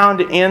is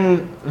found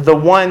in the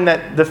one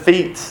that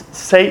defeats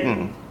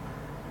Satan,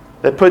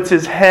 that puts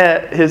his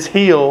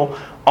heel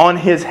on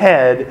his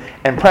head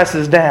and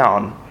presses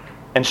down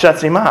and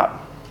shuts him up.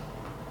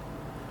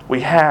 We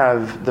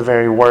have the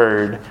very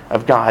Word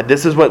of God.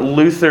 This is what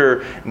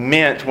Luther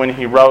meant when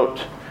he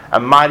wrote, "A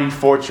mighty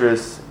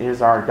fortress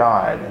is our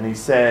God." And he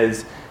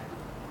says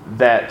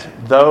that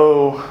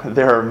though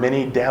there are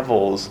many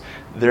devils,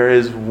 there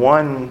is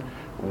one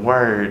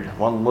word,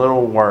 one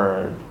little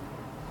word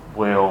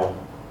will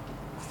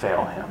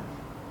fail him.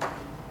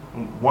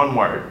 One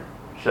word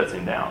shuts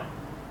him down.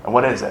 And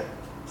what is it?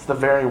 It's the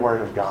very Word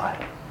of God.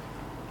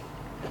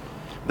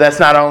 That's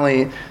not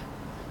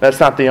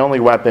the only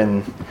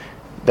weapon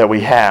that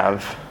we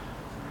have.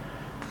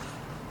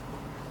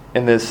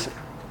 In this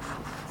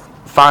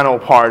final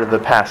part of the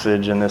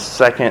passage, in this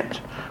second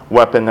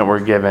weapon that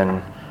we're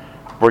given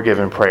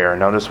prayer.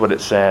 Notice what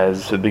it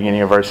says at the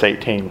beginning of verse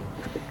 18.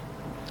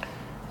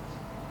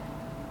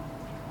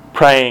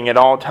 Praying at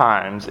all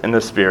times in the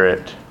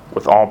Spirit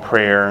with all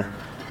prayer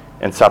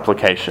and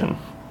supplication.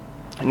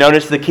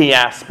 Notice the key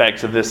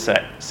aspects of this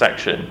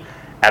section.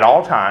 At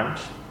all times,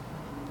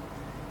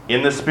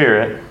 in the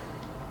Spirit,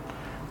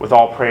 with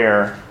all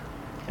prayer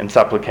and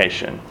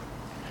supplication.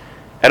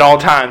 At all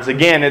times.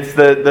 Again, it's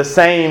the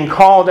same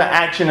call to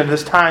action of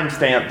this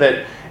timestamp,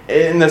 that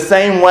in the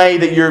same way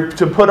that you're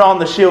to put on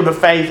the shield of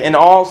faith in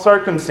all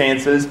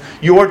circumstances,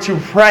 you are to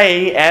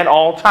pray at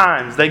all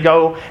times. They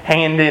go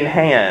hand in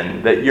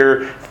hand, that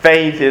your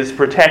faith is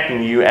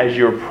protecting you as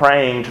you're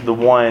praying to the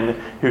one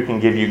who can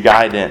give you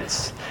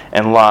guidance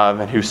and love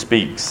and who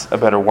speaks a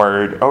better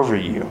word over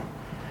you.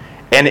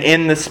 And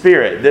in the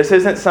Spirit. This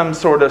isn't some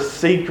sort of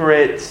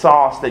secret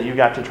sauce that you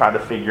got to try to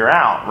figure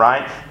out,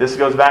 right? This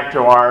goes back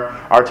to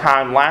our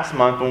time last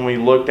month when we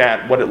looked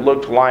at what it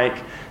looked like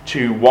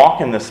to walk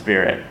in the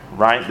Spirit,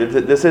 right?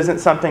 This isn't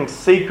something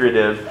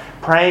secretive.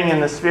 Praying in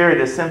the Spirit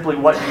is simply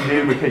what you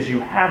do because you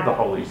have the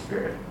Holy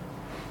Spirit.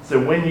 So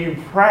when you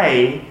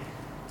pray,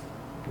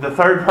 the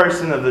third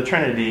person of the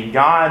Trinity,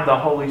 God the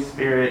Holy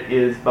Spirit,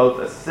 is both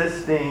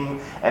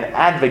assisting and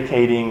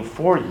advocating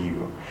for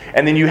you.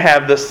 And then you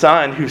have the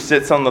Son who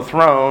sits on the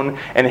throne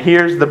and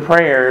hears the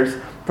prayers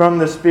from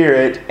the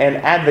Spirit and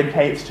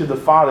advocates to the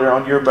Father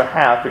on your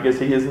behalf because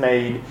He has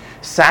made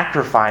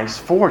sacrifice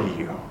for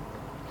you.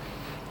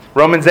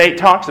 Romans 8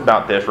 talks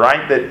about this,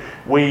 right? That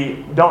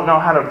we don't know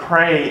how to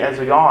pray as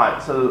we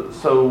ought.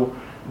 So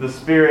the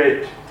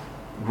Spirit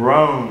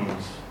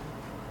groans.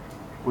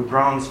 With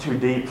groans too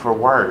deep for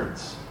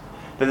words.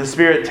 That the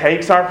Spirit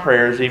takes our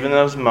prayers, even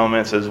those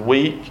moments as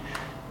weak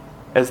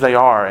as they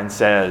are, and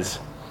says,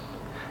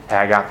 "Hey,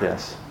 I got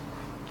this.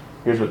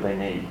 Here's what they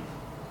need."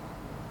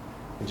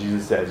 And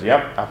Jesus says,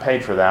 "Yep, I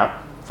paid for that.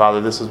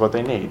 Father, this is what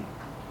they need."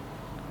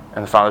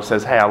 And the Father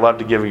says, "Hey, I love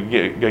to give you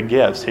good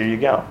gifts. Here you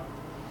go."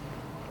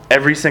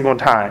 Every single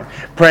time.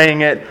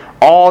 Praying at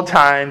all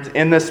times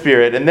in the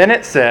Spirit. And then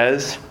it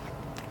says,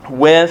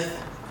 with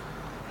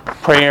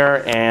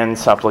prayer and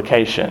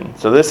supplication.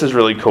 So this is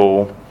really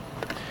cool.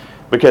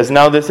 Because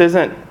no, this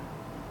isn't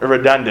a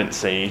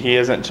redundancy. He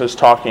isn't just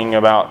talking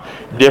about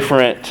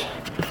different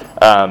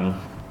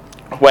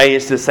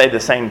ways to say the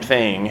same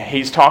thing.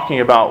 He's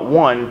talking about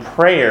one,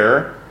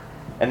 prayer,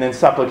 and then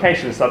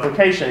supplication.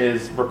 Supplication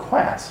is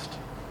request.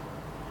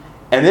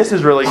 And this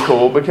is really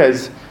cool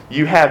because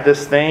you have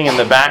this thing in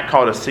the back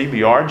called a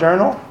CBR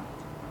journal.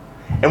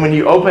 And when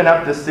you open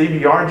up the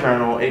CBR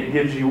journal, it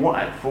gives you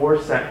what? 4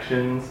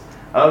 sections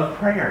of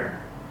prayer.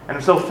 And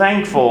I'm so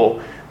thankful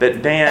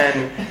that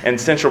Dan and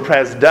Central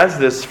Pres does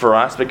this for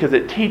us because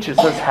it teaches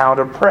us how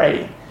to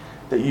pray.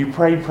 That you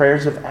pray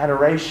prayers of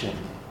adoration.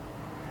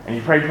 And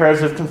you pray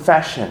prayers of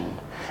confession.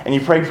 And you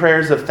pray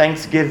prayers of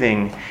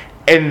thanksgiving.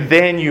 And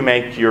then you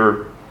make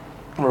your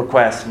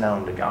request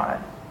known to God.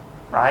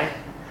 Right?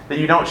 That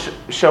you don't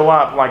show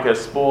up like a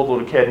spoiled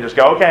little kid and just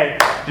go, "Okay,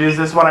 Jesus,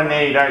 this is what I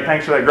need. All right,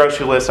 thanks for that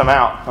grocery list. I'm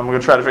out. I'm going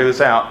to try to figure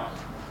this out."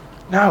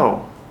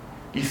 No.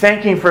 You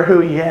thank Him for who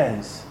He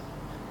is.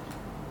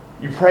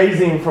 You praise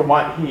Him for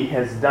what He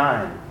has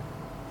done.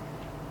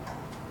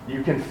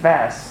 You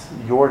confess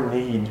your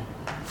need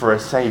for a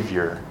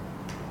Savior.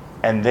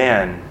 And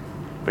then,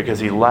 because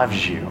He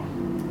loves you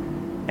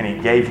and He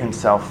gave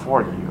Himself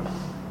for you,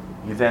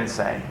 you then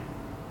say,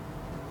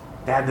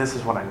 "Dad, this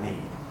is what I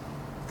need."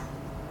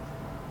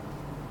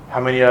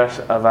 How many of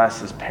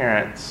us as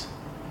parents,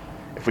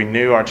 if we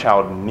knew our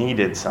child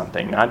needed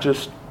something, not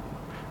just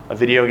a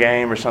video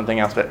game or something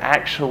else, but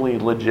actually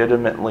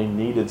legitimately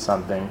needed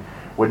something,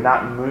 would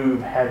not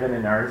move heaven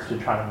and earth to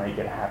try to make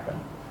it happen?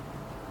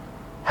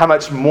 How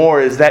much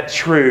more is that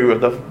true of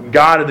the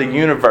God of the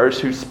universe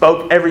who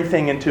spoke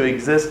everything into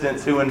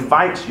existence, who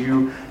invites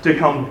you to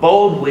come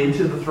boldly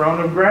to the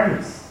throne of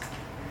grace?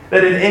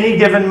 That at any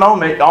given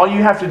moment, all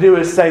you have to do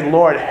is say,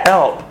 Lord,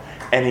 help,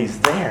 and He's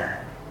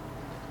there.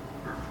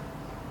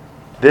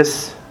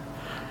 This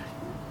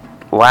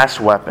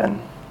last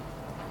weapon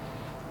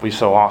we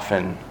so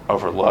often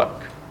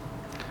overlook.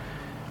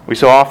 We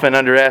so often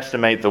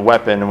underestimate the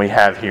weapon we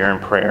have here in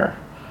prayer.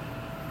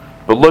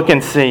 But look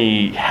and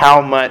see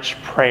how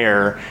much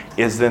prayer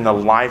is in the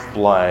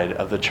lifeblood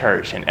of the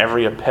church, in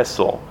every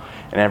epistle,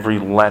 in every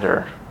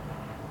letter.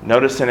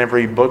 Notice in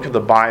every book of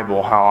the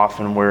Bible how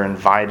often we're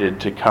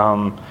invited to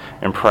come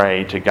and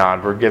pray to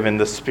God. We're given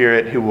the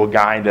Spirit who will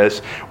guide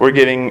us. We're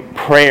giving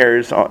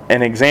prayers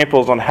and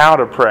examples on how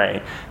to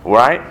pray,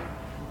 right?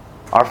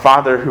 Our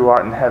Father who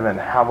art in heaven,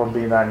 hallowed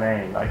be thy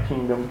name. Thy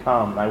kingdom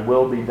come, thy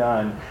will be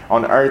done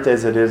on earth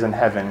as it is in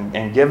heaven.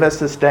 And give us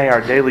this day our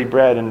daily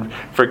bread, and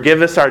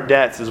forgive us our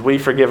debts as we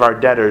forgive our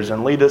debtors.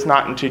 And lead us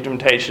not into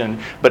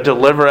temptation, but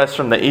deliver us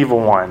from the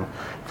evil one.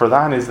 For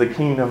thine is the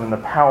kingdom and the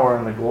power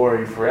and the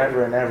glory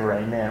forever and ever.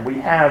 Amen. We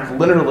have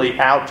literally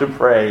how to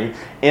pray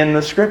in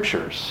the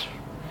Scriptures.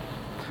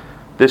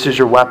 This is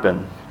your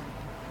weapon.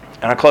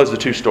 And I'll close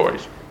with two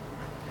stories.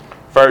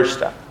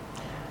 First, I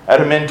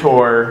had a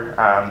mentor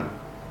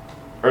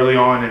early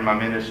on in my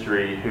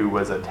ministry who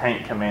was a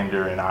tank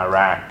commander in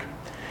Iraq.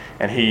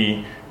 And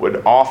he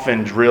would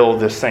often drill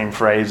this same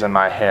phrase in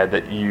my head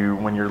that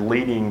when you're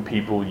leading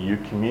people, you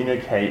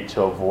communicate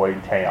to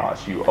avoid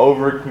chaos. You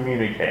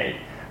over-communicate.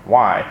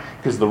 Why?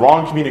 Because the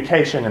wrong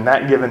communication in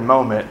that given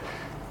moment,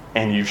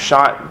 and you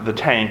shot the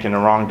tank in the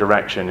wrong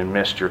direction and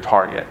missed your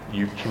target.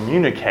 You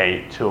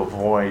communicate to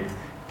avoid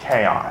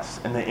chaos.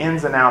 And the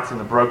ins and outs and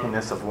the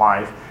brokenness of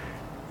life,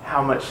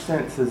 how much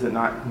sense does it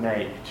not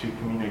make to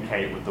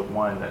communicate with the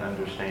one that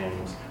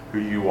understands who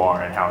you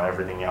are and how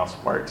everything else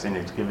works, and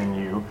is giving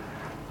you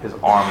his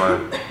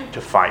armor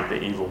to fight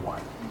the evil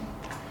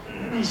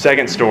one?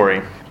 Second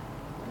story.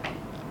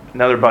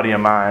 Another buddy of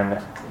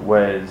mine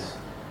was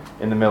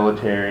in the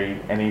military,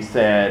 and he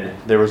said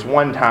there was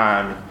one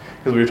time,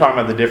 because we were talking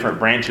about the different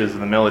branches of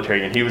the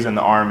military, and he was in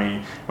the Army.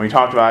 And we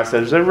talked about it, I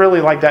said, is there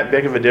really like that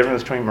big of a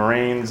difference between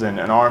Marines and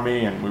an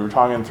Army? And we were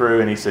talking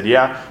through, and he said,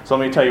 yeah. So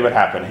let me tell you what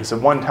happened. He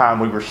said, one time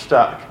we were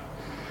stuck.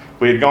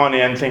 We had gone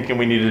in thinking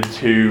we needed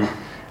to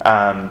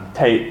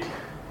take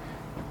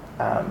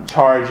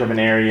charge of an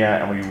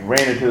area, and we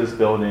ran into this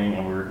building,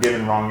 and we were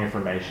given wrong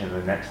information.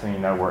 And the next thing you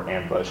know, we're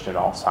ambushed at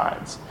all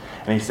sides.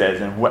 And he says,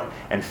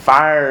 and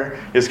fire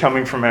is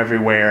coming from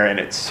everywhere, and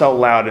it's so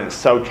loud and it's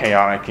so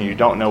chaotic, and you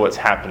don't know what's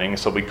happening.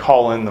 So we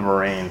call in the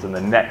Marines, and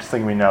the next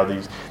thing we know,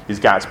 these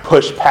guys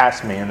push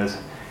past me, and this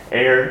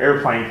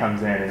airplane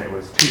comes in, and it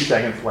was 2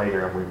 seconds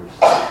later, and we were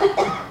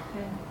stuck.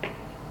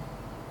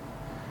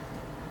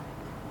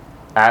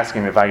 Ask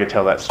him if I could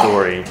tell that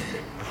story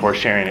before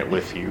sharing it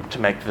with you to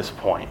make this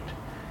point.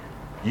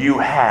 You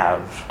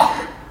have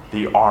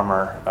the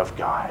armor of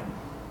God,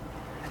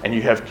 and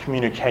you have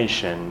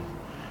communication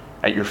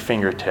at your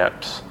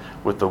fingertips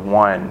with the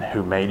one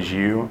who made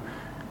you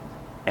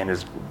and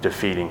is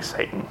defeating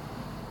Satan.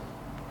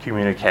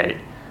 Communicate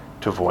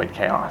to avoid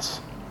chaos.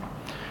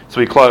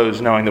 So we close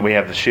knowing that we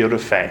have the shield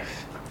of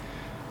faith,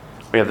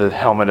 we have the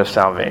helmet of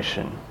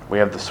salvation, we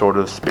have the sword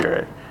of the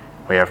Spirit,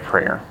 we have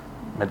prayer.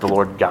 May the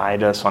Lord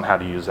guide us on how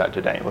to use that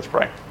today. Let's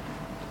pray.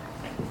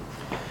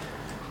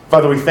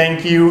 Father, we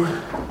thank you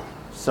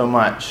so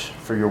much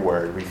for your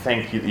word. We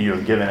thank you that you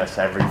have given us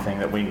everything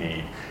that we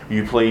need. Will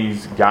you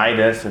please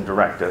guide us and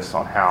direct us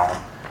on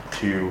how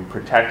to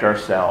protect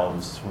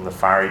ourselves from the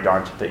fiery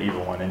darts of the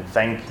evil one. And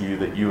thank you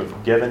that you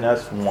have given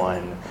us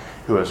one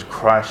who has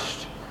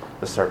crushed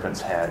the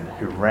serpent's head,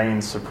 who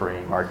reigns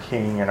supreme, our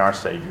King and our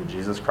Savior,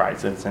 Jesus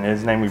Christ. It's in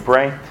his name we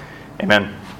pray. Amen.